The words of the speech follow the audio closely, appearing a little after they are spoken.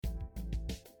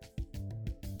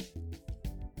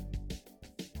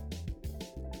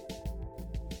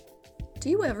Do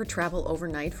you ever travel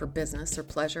overnight for business or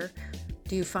pleasure?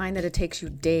 Do you find that it takes you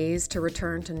days to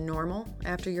return to normal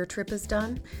after your trip is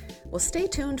done? Well, stay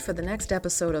tuned for the next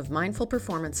episode of Mindful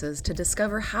Performances to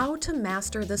discover how to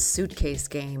master the suitcase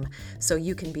game so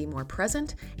you can be more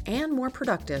present and more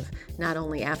productive, not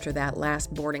only after that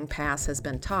last boarding pass has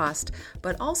been tossed,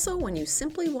 but also when you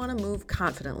simply want to move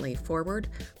confidently forward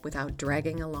without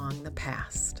dragging along the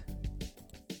past.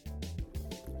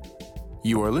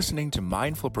 You are listening to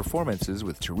Mindful Performances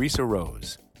with Teresa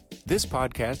Rose. This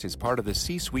podcast is part of the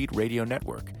C-Suite Radio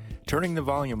Network, turning the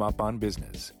volume up on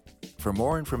business. For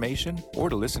more information or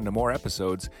to listen to more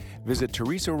episodes, visit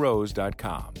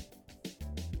teresarose.com.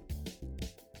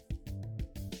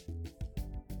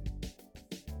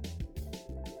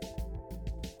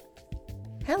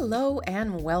 Hello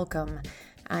and welcome.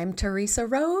 I'm Teresa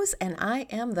Rose, and I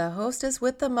am the hostess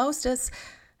with the mostest.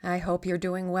 I hope you're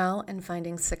doing well and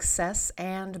finding success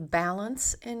and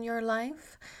balance in your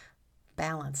life.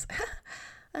 Balance.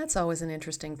 That's always an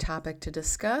interesting topic to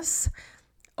discuss.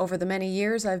 Over the many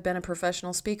years I've been a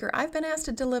professional speaker, I've been asked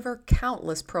to deliver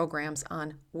countless programs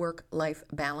on work-life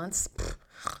balance.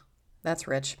 That's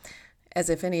rich.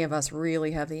 As if any of us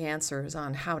really have the answers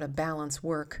on how to balance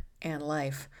work and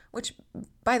life, which,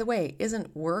 by the way,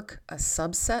 isn't work a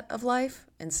subset of life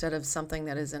instead of something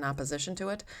that is in opposition to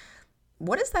it?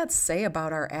 What does that say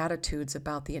about our attitudes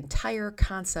about the entire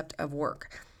concept of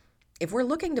work? If we're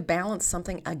looking to balance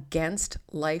something against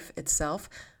life itself,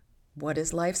 what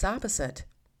is life's opposite?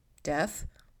 Death?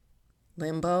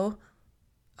 Limbo?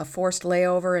 A forced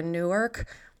layover in Newark?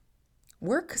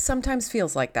 Work sometimes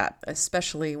feels like that,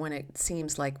 especially when it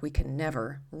seems like we can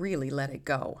never really let it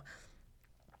go.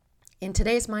 In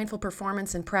today's Mindful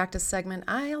Performance and Practice segment,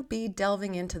 I'll be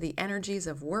delving into the energies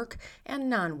of work and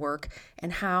non-work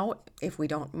and how, if we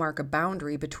don't mark a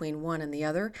boundary between one and the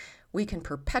other, we can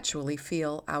perpetually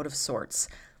feel out of sorts.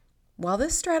 While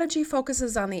this strategy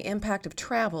focuses on the impact of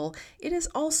travel, it is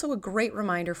also a great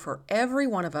reminder for every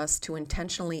one of us to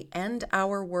intentionally end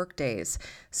our work days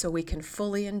so we can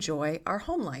fully enjoy our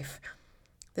home life.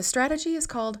 The strategy is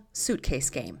called Suitcase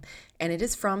Game, and it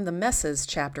is from the Messes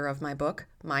chapter of my book,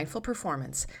 Mindful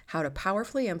Performance: How to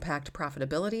Powerfully Impact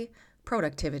Profitability,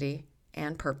 Productivity,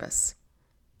 and Purpose.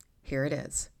 Here it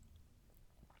is.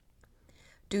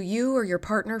 Do you or your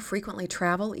partner frequently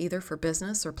travel either for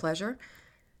business or pleasure?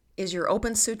 Is your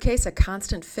open suitcase a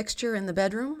constant fixture in the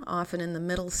bedroom, often in the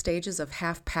middle stages of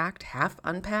half-packed,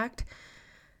 half-unpacked?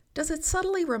 Does it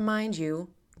subtly remind you,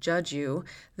 judge you,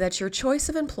 that your choice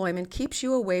of employment keeps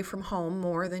you away from home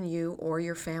more than you or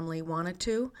your family want it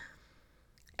to?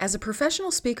 As a professional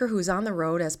speaker who's on the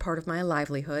road as part of my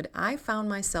livelihood, I found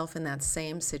myself in that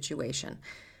same situation.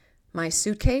 My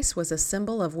suitcase was a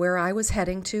symbol of where I was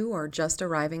heading to or just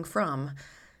arriving from.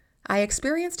 I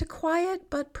experienced a quiet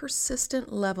but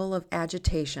persistent level of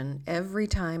agitation every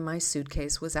time my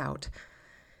suitcase was out.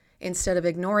 Instead of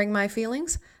ignoring my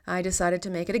feelings, I decided to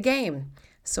make it a game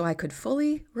so I could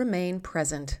fully remain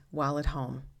present while at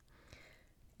home.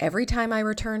 Every time I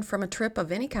returned from a trip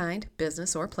of any kind,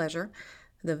 business or pleasure,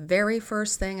 the very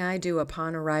first thing I do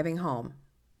upon arriving home,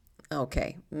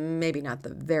 okay, maybe not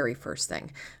the very first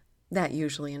thing, that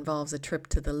usually involves a trip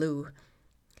to the loo,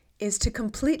 is to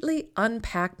completely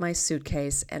unpack my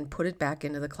suitcase and put it back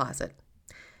into the closet.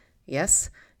 Yes,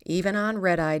 even on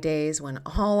red-eye days when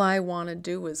all I want to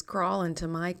do is crawl into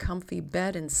my comfy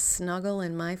bed and snuggle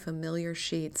in my familiar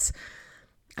sheets,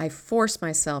 I force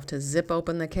myself to zip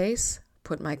open the case,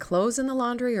 put my clothes in the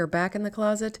laundry or back in the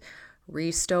closet,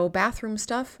 restow bathroom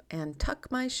stuff, and tuck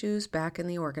my shoes back in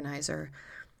the organizer.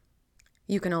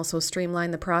 You can also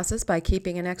streamline the process by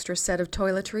keeping an extra set of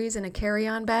toiletries in a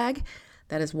carry-on bag.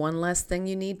 That is one less thing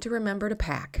you need to remember to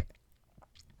pack.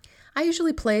 I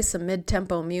usually play some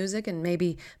mid-tempo music and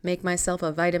maybe make myself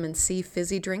a vitamin C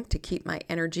fizzy drink to keep my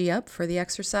energy up for the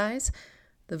exercise.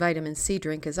 The vitamin C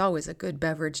drink is always a good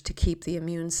beverage to keep the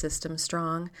immune system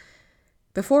strong.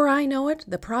 Before I know it,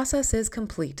 the process is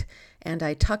complete, and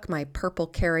I tuck my purple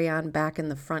carry-on back in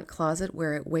the front closet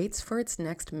where it waits for its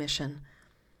next mission.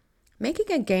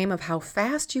 Making a game of how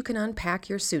fast you can unpack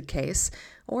your suitcase,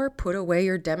 or put away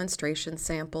your demonstration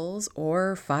samples,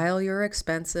 or file your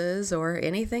expenses, or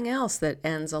anything else that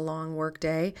ends a long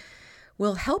workday,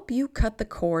 will help you cut the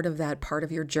cord of that part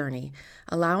of your journey,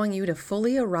 allowing you to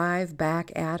fully arrive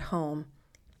back at home,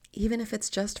 even if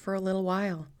it's just for a little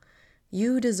while.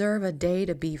 You deserve a day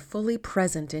to be fully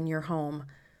present in your home,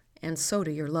 and so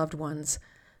do your loved ones,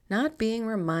 not being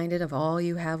reminded of all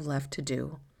you have left to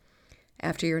do.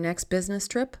 After your next business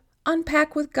trip,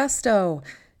 unpack with gusto.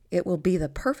 It will be the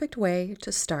perfect way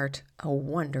to start a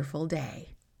wonderful day.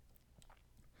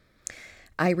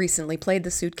 I recently played the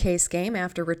suitcase game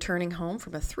after returning home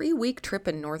from a 3-week trip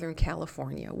in Northern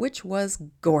California, which was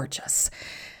gorgeous.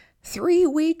 3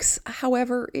 weeks,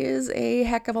 however, is a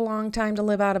heck of a long time to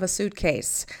live out of a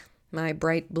suitcase. My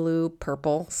bright blue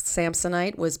purple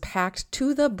Samsonite was packed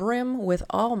to the brim with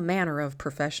all manner of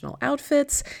professional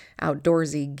outfits,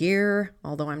 outdoorsy gear,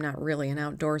 although I'm not really an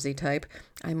outdoorsy type.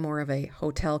 I'm more of a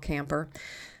hotel camper.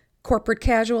 Corporate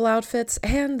casual outfits,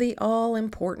 and the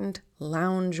all-important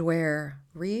loungewear.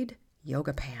 Read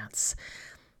yoga pants.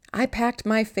 I packed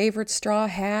my favorite straw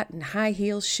hat and high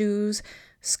heel shoes,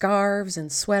 scarves and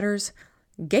sweaters,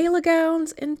 gala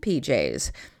gowns and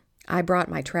PJs. I brought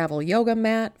my travel yoga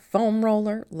mat, foam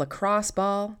roller, lacrosse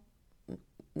ball,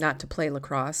 not to play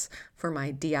lacrosse, for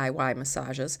my DIY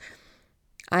massages.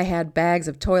 I had bags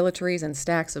of toiletries and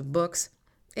stacks of books.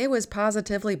 It was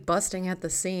positively busting at the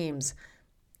seams.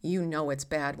 You know it's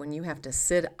bad when you have to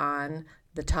sit on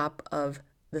the top of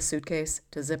the suitcase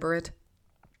to zipper it.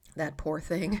 That poor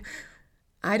thing.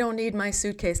 I don't need my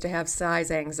suitcase to have size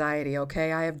anxiety,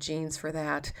 okay? I have genes for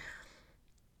that.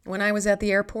 When I was at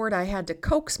the airport, I had to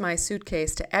coax my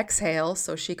suitcase to exhale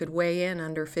so she could weigh in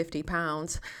under 50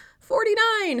 pounds.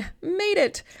 49! Made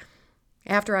it!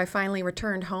 After I finally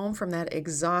returned home from that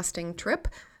exhausting trip,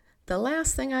 the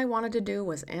last thing I wanted to do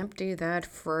was empty that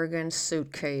friggin'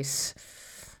 suitcase.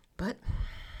 But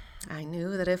I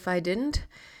knew that if I didn't,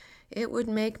 it would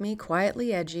make me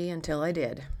quietly edgy until I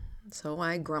did. So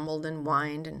I grumbled and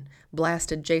whined and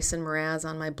blasted Jason Mraz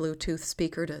on my Bluetooth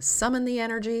speaker to summon the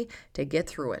energy to get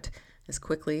through it as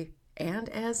quickly and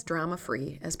as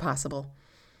drama-free as possible.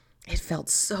 It felt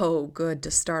so good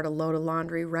to start a load of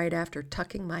laundry right after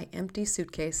tucking my empty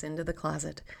suitcase into the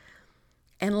closet.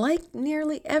 And like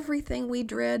nearly everything we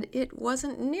dread, it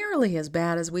wasn't nearly as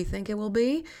bad as we think it will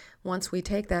be once we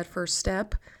take that first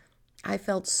step. I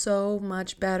felt so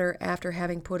much better after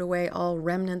having put away all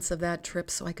remnants of that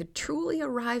trip so I could truly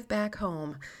arrive back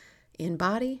home in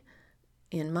body,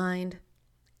 in mind,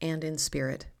 and in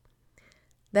spirit.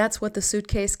 That's what the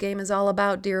suitcase game is all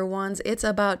about, dear ones. It's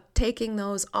about taking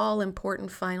those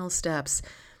all-important final steps.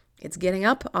 It's getting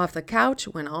up off the couch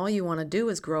when all you want to do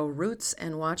is grow roots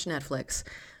and watch Netflix.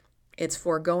 It's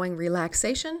foregoing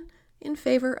relaxation in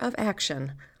favor of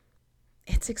action.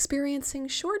 It's experiencing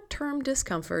short-term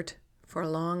discomfort for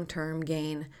long-term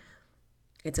gain.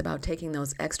 It's about taking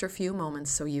those extra few moments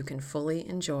so you can fully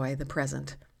enjoy the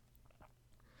present.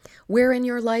 Where in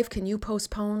your life can you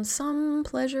postpone some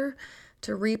pleasure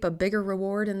to reap a bigger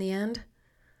reward in the end?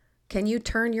 Can you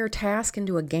turn your task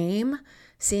into a game,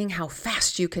 seeing how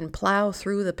fast you can plow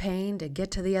through the pain to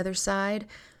get to the other side?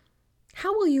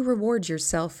 How will you reward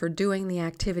yourself for doing the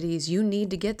activities you need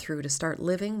to get through to start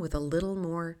living with a little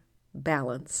more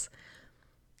balance?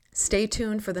 Stay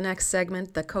tuned for the next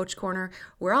segment, the Coach Corner,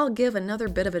 where I'll give another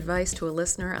bit of advice to a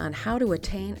listener on how to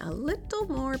attain a little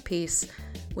more peace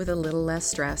with a little less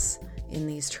stress in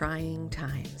these trying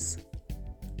times.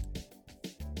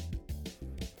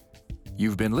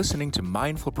 You've been listening to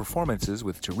Mindful Performances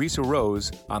with Teresa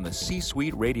Rose on the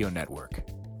C-Suite Radio Network.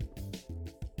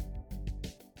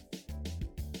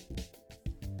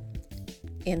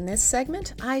 In this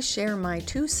segment, I share my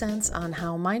 2 cents on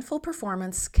how mindful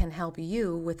performance can help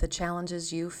you with the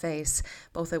challenges you face,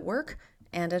 both at work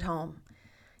and at home.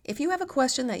 If you have a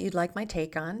question that you'd like my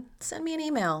take on, send me an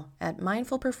email at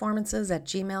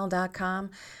mindfulperformances@gmail.com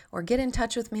or get in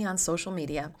touch with me on social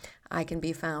media. I can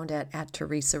be found at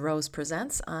Teresa Rose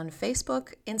Presents on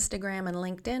Facebook, Instagram, and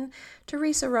LinkedIn,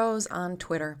 Teresa Rose on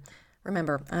Twitter.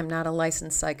 Remember, I'm not a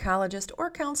licensed psychologist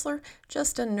or counselor,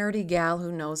 just a nerdy gal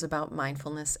who knows about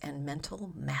mindfulness and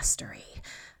mental mastery.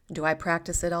 Do I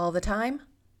practice it all the time?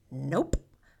 Nope.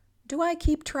 Do I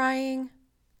keep trying?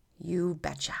 You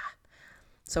betcha.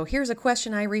 So here's a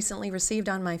question I recently received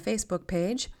on my Facebook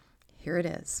page. Here it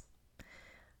is.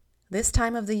 This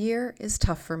time of the year is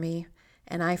tough for me,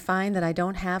 and I find that I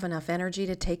don't have enough energy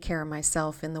to take care of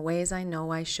myself in the ways I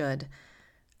know I should.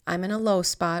 I'm in a low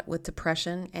spot with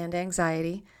depression and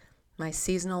anxiety. My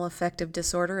seasonal affective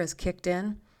disorder has kicked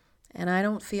in, and I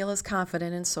don't feel as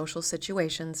confident in social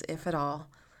situations, if at all.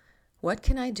 What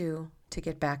can I do to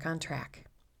get back on track?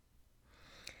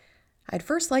 I'd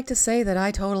first like to say that I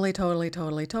totally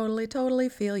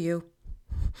feel you.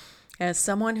 As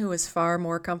someone who is far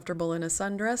more comfortable in a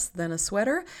sundress than a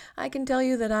sweater, I can tell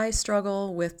you that I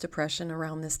struggle with depression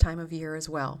around this time of year as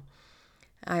well.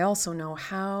 I also know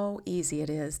how easy it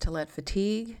is to let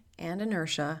fatigue and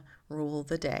inertia rule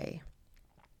the day.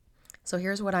 So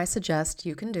here's what I suggest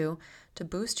you can do to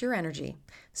boost your energy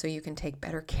so you can take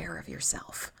better care of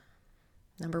yourself.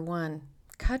 Number 1,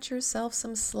 cut yourself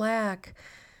some slack.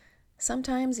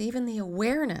 Sometimes even the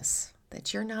awareness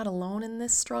that you're not alone in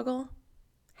this struggle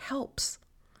helps.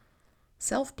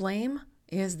 Self-blame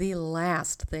is the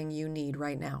last thing you need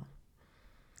right now.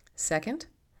 Second,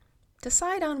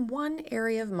 decide on one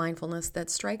area of mindfulness that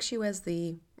strikes you as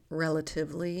the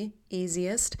relatively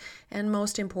easiest and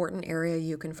most important area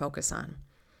you can focus on.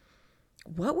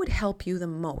 What would help you the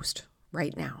most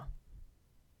right now?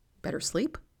 Better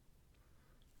sleep?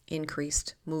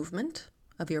 Increased movement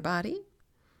of your body?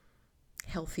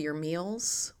 Healthier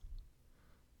meals?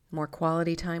 More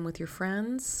quality time with your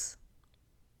friends?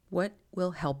 What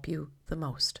will help you the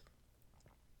most?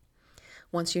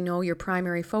 Once you know your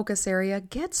primary focus area,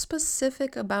 get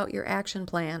specific about your action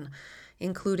plan,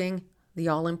 including the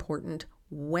all-important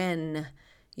when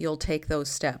you'll take those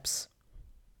steps.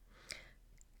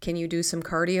 Can you do some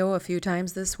cardio a few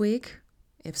times this week?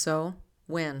 If so,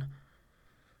 when?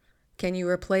 Can you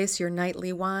replace your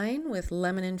nightly wine with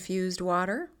lemon-infused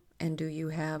water? And do you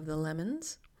have the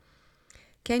lemons?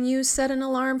 Can you set an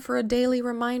alarm for a daily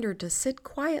reminder to sit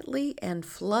quietly and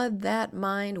flood that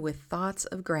mind with thoughts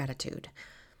of gratitude?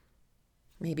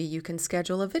 Maybe you can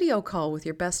schedule a video call with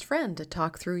your best friend to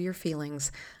talk through your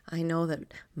feelings. I know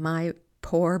that my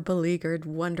poor, beleaguered,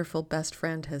 wonderful best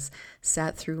friend has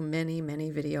sat through many,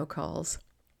 many video calls.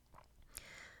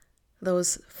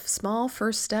 Those small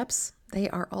first steps, they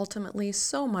are ultimately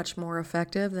so much more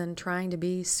effective than trying to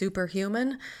be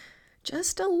superhuman.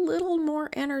 Just a little more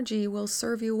energy will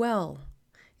serve you well.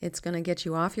 It's going to get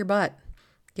you off your butt,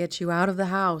 get you out of the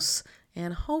house,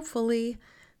 and hopefully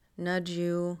nudge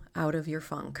you out of your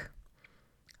funk.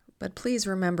 But please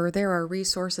remember, there are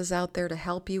resources out there to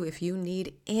help you if you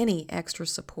need any extra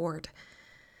support.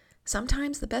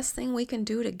 Sometimes the best thing we can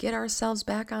do to get ourselves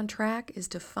back on track is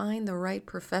to find the right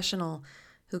professional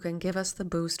who can give us the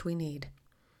boost we need.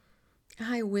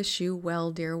 I wish you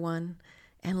well, dear one,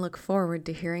 and look forward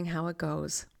to hearing how it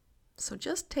goes. So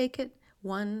just take it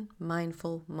one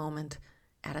mindful moment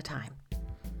at a time.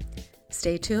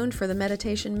 Stay tuned for the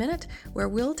Meditation Minute, where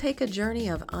we'll take a journey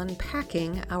of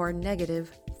unpacking our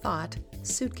negative thought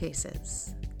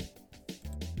suitcases.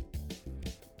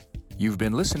 You've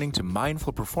been listening to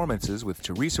Mindful Performances with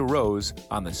Teresa Rose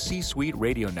on the C-Suite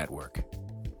Radio Network.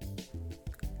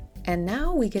 And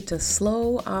now we get to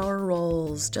slow our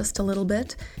rolls just a little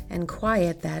bit and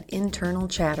quiet that internal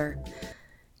chatter.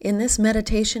 In this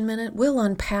Meditation Minute, we'll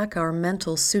unpack our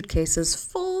mental suitcases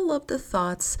full of the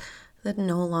thoughts that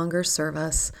no longer serve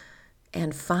us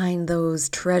and find those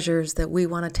treasures that we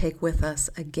want to take with us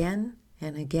again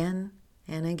and again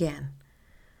and again.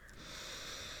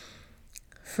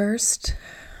 First,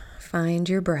 find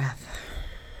your breath.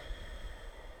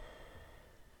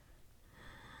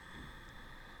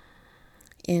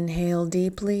 Inhale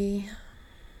deeply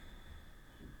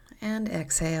and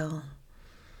exhale,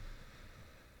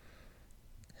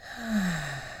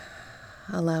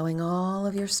 allowing all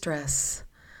of your stress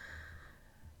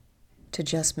to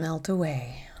just melt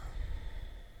away.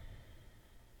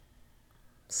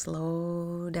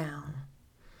 Slow down.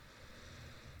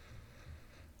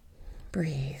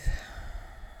 Breathe.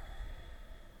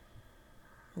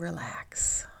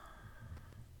 Relax.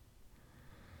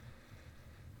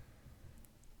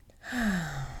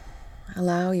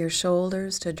 Allow your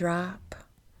shoulders to drop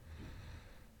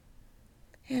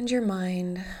and your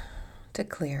mind to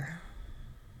clear.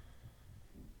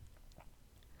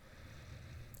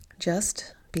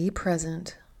 Just be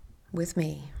present with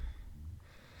me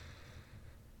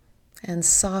and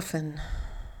soften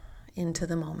into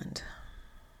the moment.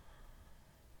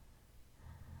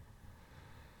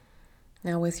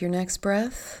 Now, with your next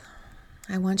breath,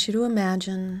 I want you to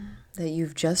imagine that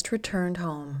you've just returned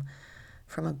home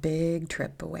from a big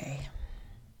trip away.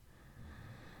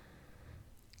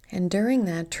 And during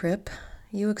that trip,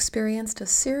 you experienced a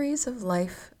series of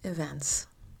life events.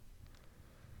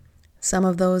 Some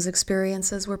of those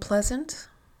experiences were pleasant,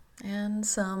 and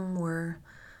some were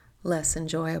less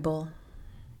enjoyable.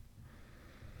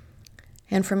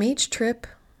 And from each trip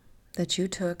that you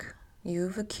took,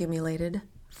 you've accumulated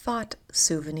thought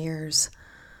souvenirs,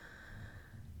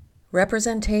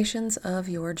 representations of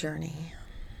your journey.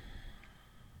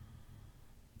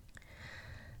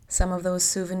 Some of those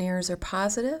souvenirs are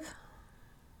positive,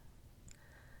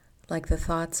 like the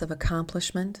thoughts of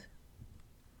accomplishment,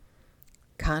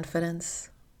 confidence,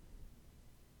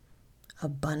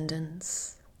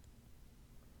 abundance,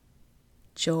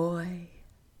 joy,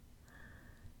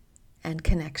 and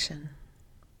connection.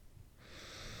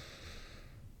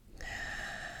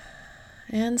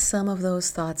 And some of those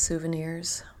thought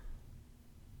souvenirs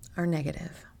are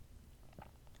negative.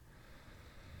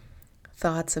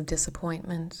 Thoughts of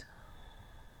disappointment,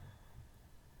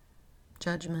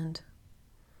 judgment,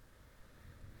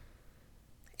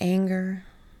 anger,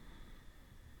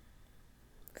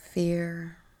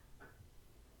 fear,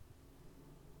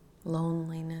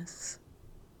 loneliness,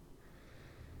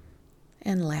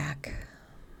 and lack.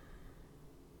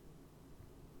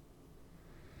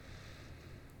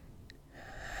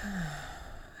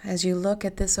 As you look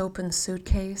at this open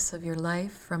suitcase of your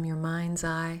life from your mind's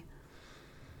eye,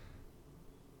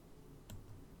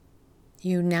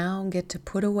 you now get to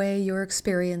put away your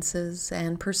experiences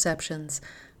and perceptions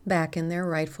back in their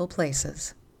rightful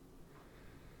places.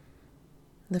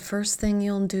 The first thing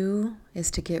you'll do is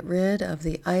to get rid of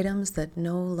the items that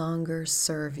no longer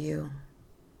serve you.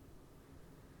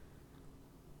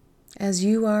 As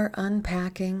you are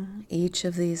unpacking each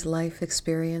of these life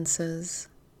experiences,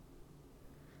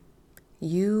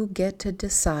 you get to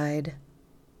decide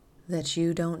that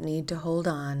you don't need to hold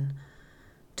on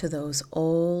to those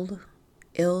old,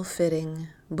 ill-fitting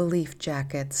belief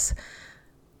jackets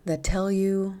that tell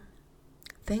you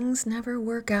things never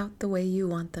work out the way you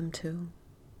want them to.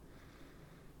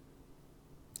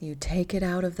 You take it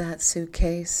out of that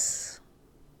suitcase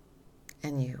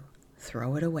and you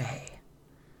throw it away.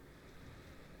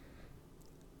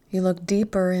 You look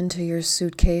deeper into your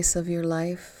suitcase of your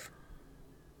life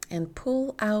and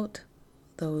pull out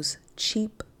those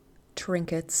cheap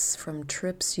trinkets from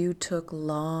trips you took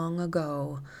long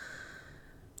ago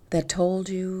that told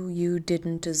you you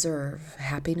didn't deserve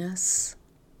happiness,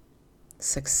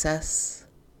 success,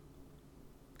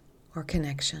 or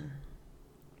connection.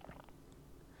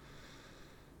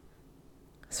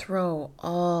 Throw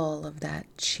all of that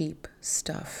cheap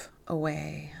stuff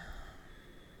away.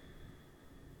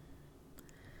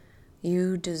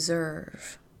 You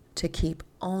deserve to keep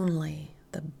only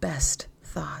the best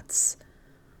thoughts,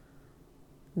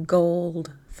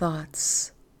 gold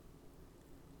thoughts,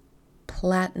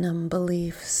 platinum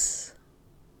beliefs,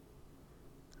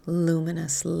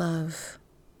 luminous love.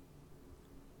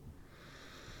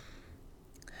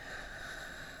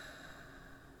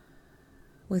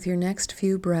 With your next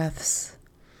few breaths,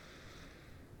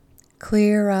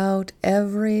 clear out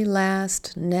every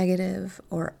last negative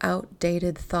or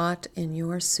outdated thought in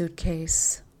your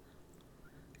suitcase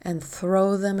and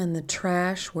throw them in the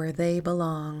trash where they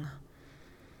belong.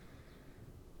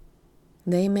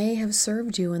 They may have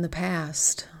served you in the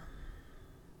past,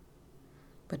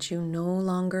 but you no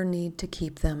longer need to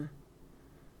keep them.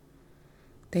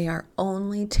 They are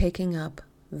only taking up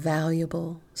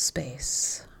valuable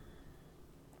space.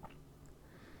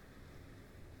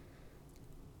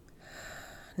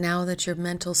 Now that your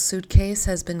mental suitcase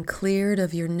has been cleared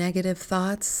of your negative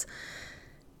thoughts,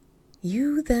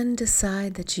 you then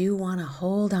decide that you want to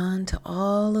hold on to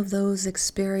all of those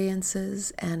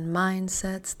experiences and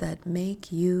mindsets that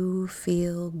make you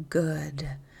feel good,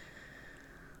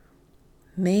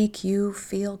 make you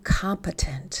feel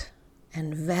competent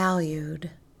and valued,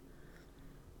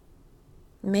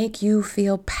 make you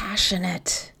feel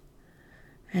passionate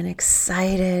and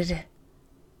excited,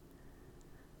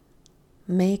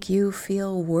 make you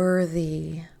feel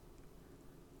worthy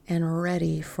and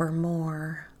ready for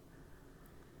more.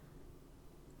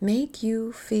 Make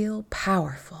you feel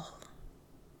powerful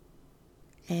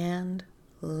and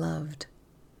loved.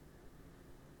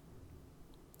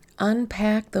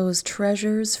 Unpack those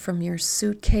treasures from your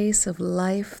suitcase of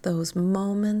life, those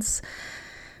moments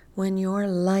when your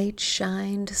light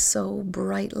shined so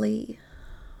brightly,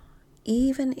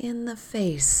 even in the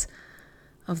face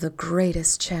of the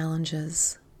greatest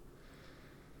challenges.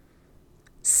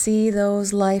 See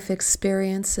those life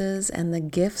experiences and the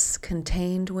gifts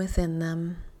contained within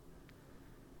them.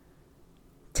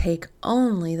 Take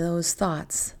only those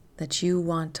thoughts that you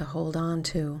want to hold on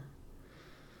to.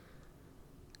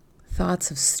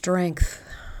 Thoughts of strength,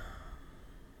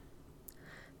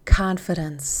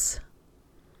 confidence,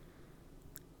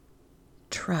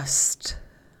 trust,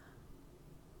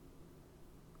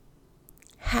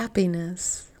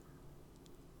 happiness,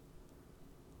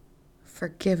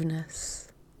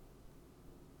 forgiveness,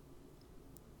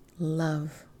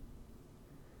 love.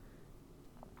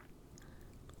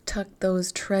 Tuck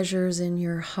those treasures in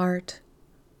your heart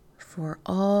for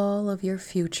all of your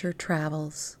future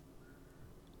travels.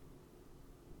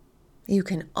 You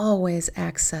can always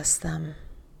access them.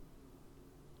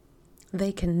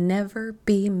 They can never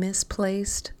be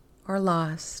misplaced or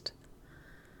lost.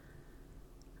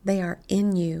 They are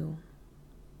in you.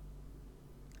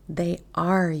 They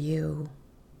are you.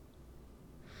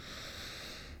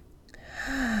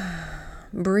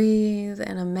 Breathe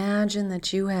and imagine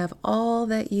that you have all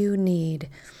that you need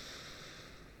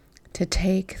to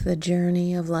take the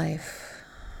journey of life.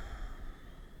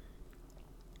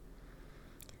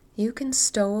 you can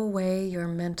stow away your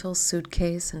mental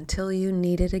suitcase until you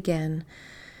need it again.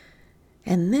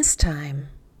 And this time,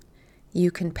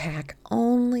 you can pack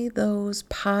only those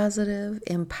positive,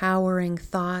 empowering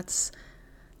thoughts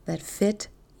that fit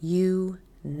you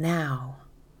now,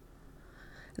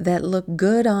 that look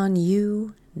good on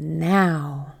you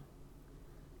now,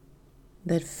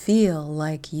 that feel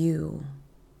like you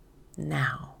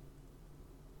now.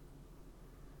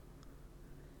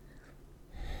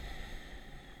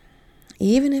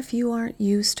 Even if you aren't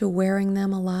used to wearing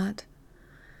them a lot,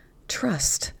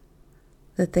 trust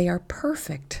that they are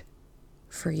perfect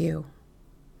for you.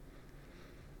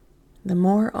 The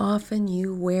more often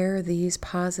you wear these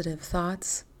positive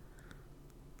thoughts,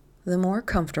 the more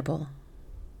comfortable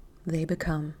they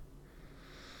become.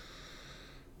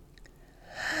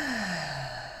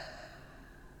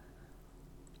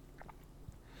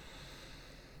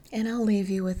 And I'll leave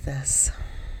you with this.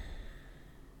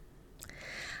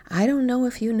 I don't know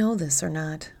if you know this or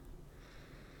not,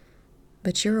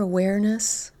 but your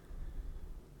awareness,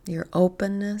 your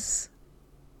openness,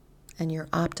 and your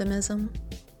optimism,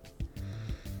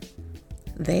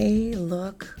 they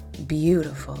look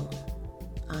beautiful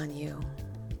on you.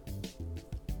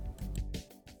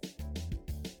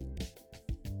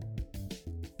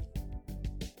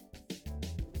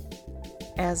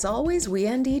 As always, we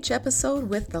end each episode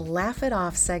with the Laugh It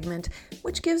Off segment,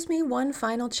 which gives me one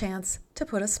final chance to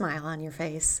put a smile on your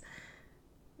face.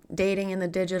 Dating in the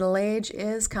digital age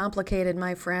is complicated,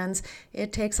 my friends.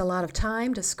 It takes a lot of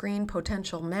time to screen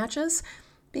potential matches.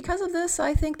 Because of this,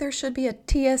 I think there should be a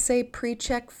TSA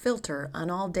pre-check filter on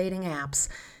all dating apps.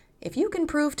 If you can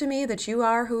prove to me that you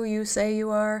are who you say you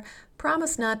are,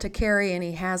 promise not to carry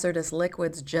any hazardous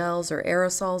liquids, gels, or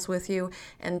aerosols with you,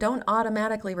 and don't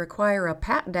automatically require a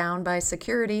pat-down by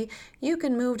security, you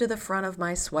can move to the front of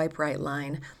my swipe right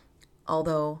line.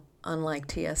 Although,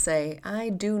 unlike TSA, I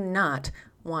do not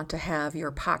want to have your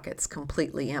pockets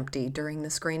completely empty during the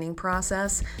screening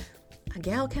process. A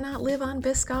gal cannot live on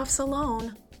Biscoffs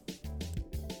alone.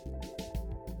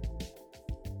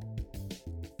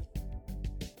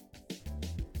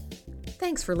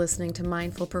 Thanks for listening to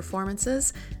Mindful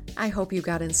Performances. I hope you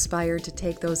got inspired to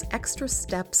take those extra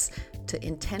steps to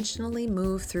intentionally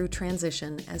move through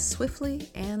transition as swiftly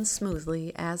and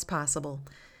smoothly as possible.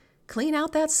 Clean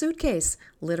out that suitcase,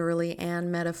 literally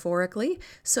and metaphorically,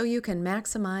 so you can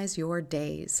maximize your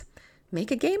days.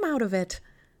 Make a game out of it.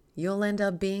 You'll end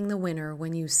up being the winner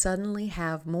when you suddenly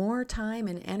have more time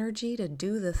and energy to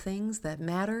do the things that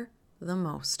matter the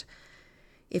most.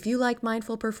 If you like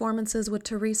Mindful Performances with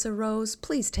Teresa Rose,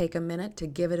 please take a minute to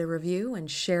give it a review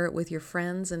and share it with your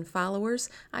friends and followers.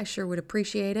 I sure would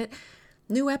appreciate it.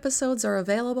 New episodes are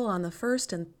available on the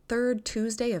first and third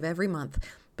Tuesday of every month,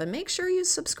 but make sure you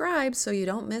subscribe so you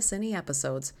don't miss any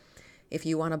episodes. If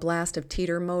you want a blast of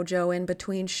Teeter Mojo in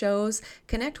between shows,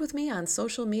 connect with me on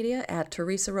social media at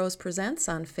Teresa Rose Presents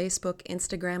on Facebook,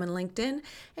 Instagram, and LinkedIn,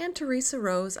 and Teresa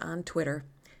Rose on Twitter.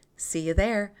 See you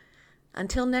there.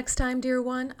 Until next time, dear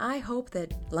one, I hope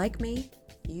that, like me,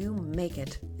 you make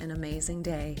it an amazing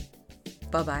day.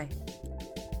 Bye-bye.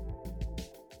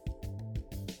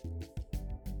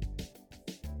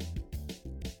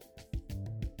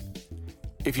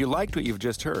 If you liked what you've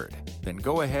just heard, then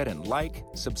go ahead and like,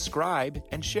 subscribe,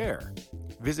 and share.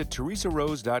 Visit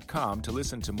teresarose.com to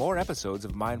listen to more episodes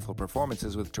of Mindful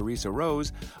Performances with Teresa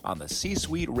Rose on the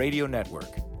C-Suite Radio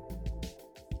Network.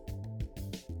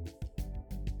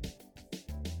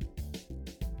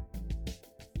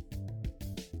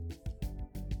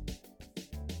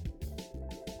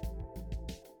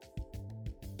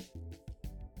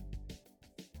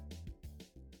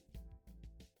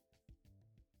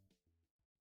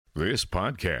 This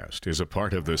podcast is a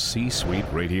part of the C-Suite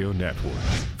Radio Network.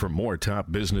 For more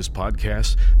top business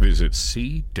podcasts, visit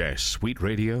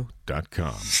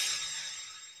c-suiteradio.com.